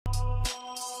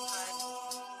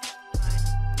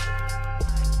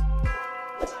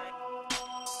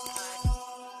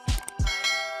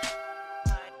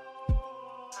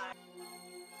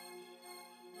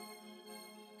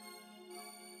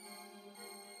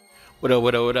What up,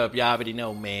 what up, what up? Y'all already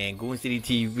know, man. Goon City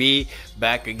TV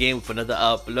back again with another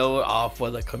upload, all for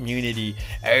the community.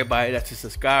 Everybody that's a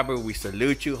subscriber, we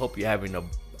salute you. Hope you're having a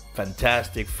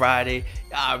fantastic Friday.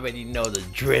 Y'all already know the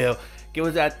drill. Give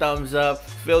us that thumbs up.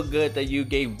 Feel good that you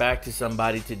gave back to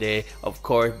somebody today. Of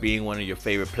course, being one of your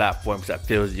favorite platforms that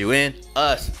fills you in.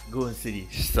 Us, Goon City,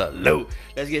 salute.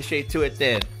 Let's get straight to it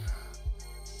then.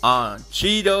 On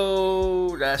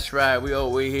Cheeto, that's right. We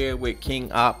over here with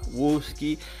King Op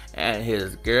WOOSKI and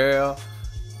his girl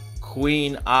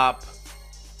Queen Op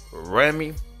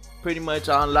Remy. Pretty much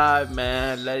on live,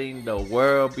 man, letting the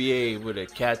world be able to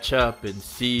catch up and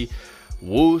see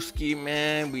WOOSKI,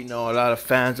 man. We know a lot of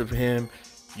fans of him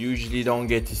usually don't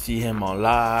get to see him on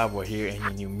live or hear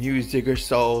any new music or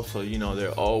so you know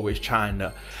they're always trying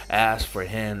to ask for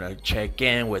him to check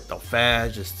in with the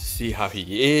fans just to see how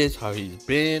he is, how he's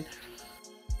been.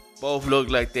 Both look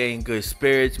like they in good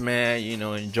spirits, man, you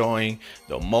know, enjoying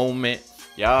the moment.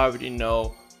 Y'all already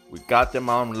know we got them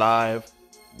on live.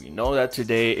 We know that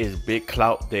today is Big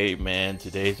Clout Day, man.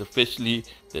 Today is officially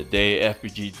the day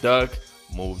FBG Doug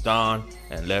moved on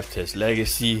and left his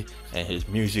legacy and his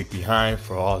music behind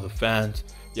for all the fans.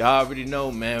 Y'all already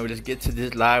know, man. Let's get to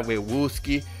this live with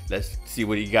WOOSKI. Let's see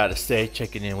what he got to say,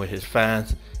 checking in with his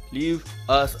fans. Leave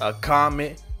us a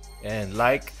comment and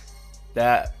like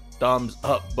that thumbs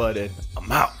up button.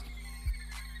 I'm out.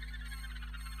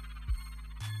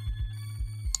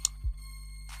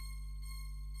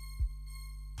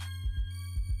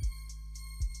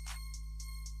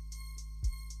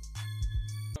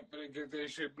 Get that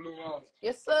shit blew off.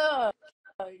 Yes, sir.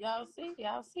 Y'all see?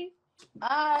 Y'all see?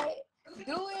 I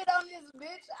do it on this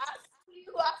bitch. I see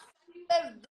you. I see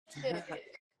that shit.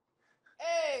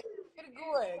 Hey, get it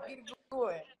going. Get it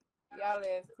going. Y'all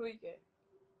ass tweaking.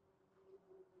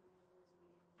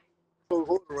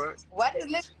 Right. Why this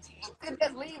nigga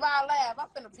just leave our lab? I'm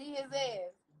finna beat his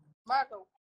ass. Marco,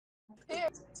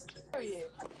 period.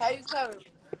 How you coming?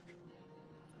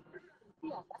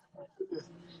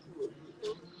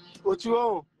 What you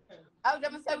on? I was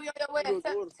gonna say we on your way.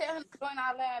 Tell him to join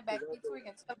our lab back. He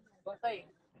tweaking. Tell him to say.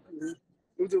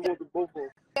 We just want the both of them.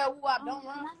 Tell who I don't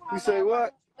run. You say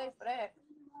what? Say for that.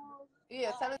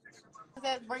 Yeah, tell his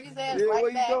ass, bring his ass Yeah, right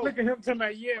where you back. go? Look at him to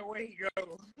my where he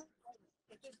go?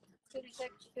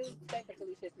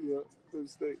 Yeah, to the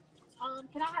state.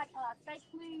 Can I have steak,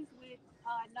 please, with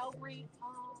no grease,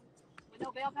 with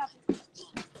no bell pepper?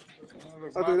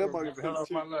 I think that might be hell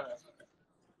off my life.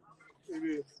 It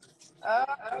is.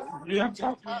 Yeah, I'm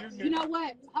talking to you. You know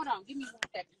what? Hold on, give me 1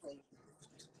 second, please.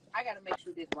 I gotta make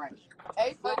sure this right.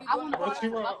 Hey, Well, I want to What order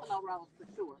you some want? buffalo rolls for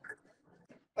sure.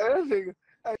 Hey, that nigga.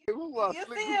 Hey, we want you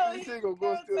slick. see This shit gonna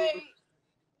go still.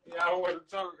 Yeah, I don't want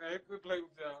to talk. I ain't gonna play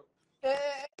with y'all.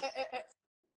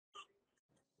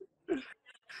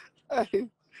 Hey,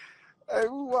 hey, we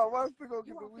want why still gonna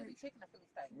get the weed? Chicken or Philly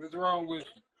steak? What's wrong with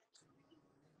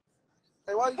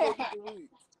Hey, why you gonna get the weed?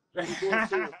 you? You going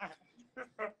still?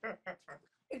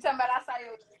 You talking about I saw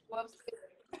you upstairs.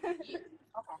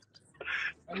 Okay.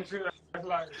 Let me see that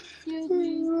like. Excuse me.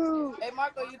 Hey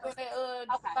Marco, you doing that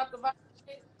talk about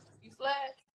shit? You slash?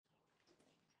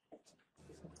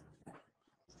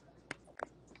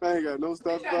 I ain't got no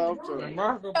stop sign. I'm trying.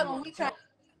 Marco, Tell them we trying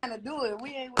to do it. We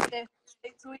ain't with that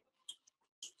shit tweet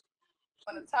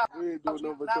on the top. We ain't doing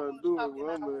nothing but trying to do it. Well,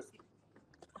 I'm at.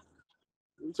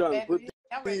 I'm trying to put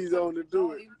these on to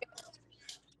do it.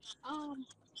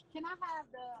 Can I have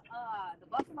the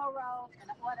buffalo rolls and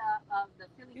the order of the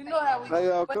Philly steak? You know how we Hey,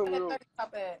 y'all where come that on. 30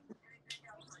 top at?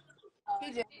 He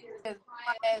just Thank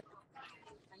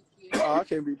you. Oh, I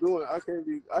can't be doing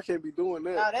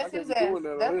that. no, I that's can't his be ass. doing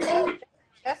that on his.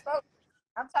 That's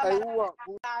I'm talking Hey, about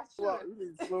who up? You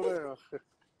need to slow down.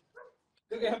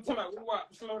 look at him talking about what?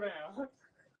 Slow down.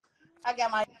 I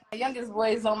got my youngest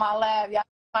boys on my lab, y'all.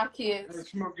 My They're kids.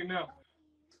 smoking now.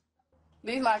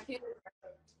 These my kids.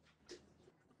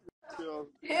 Yeah,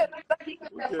 Yeah,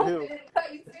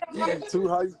 look at him. Too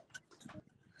high.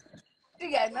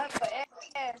 She got nothing but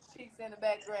ass cheeks in the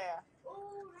background.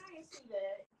 Oh, I didn't see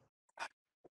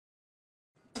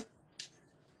that.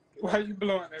 Why you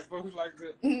blowing that folks like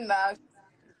that? Nah,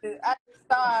 I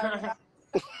saw her.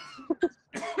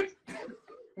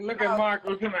 Look at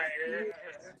Marco tonight.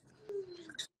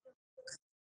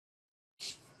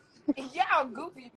 Y'all goofy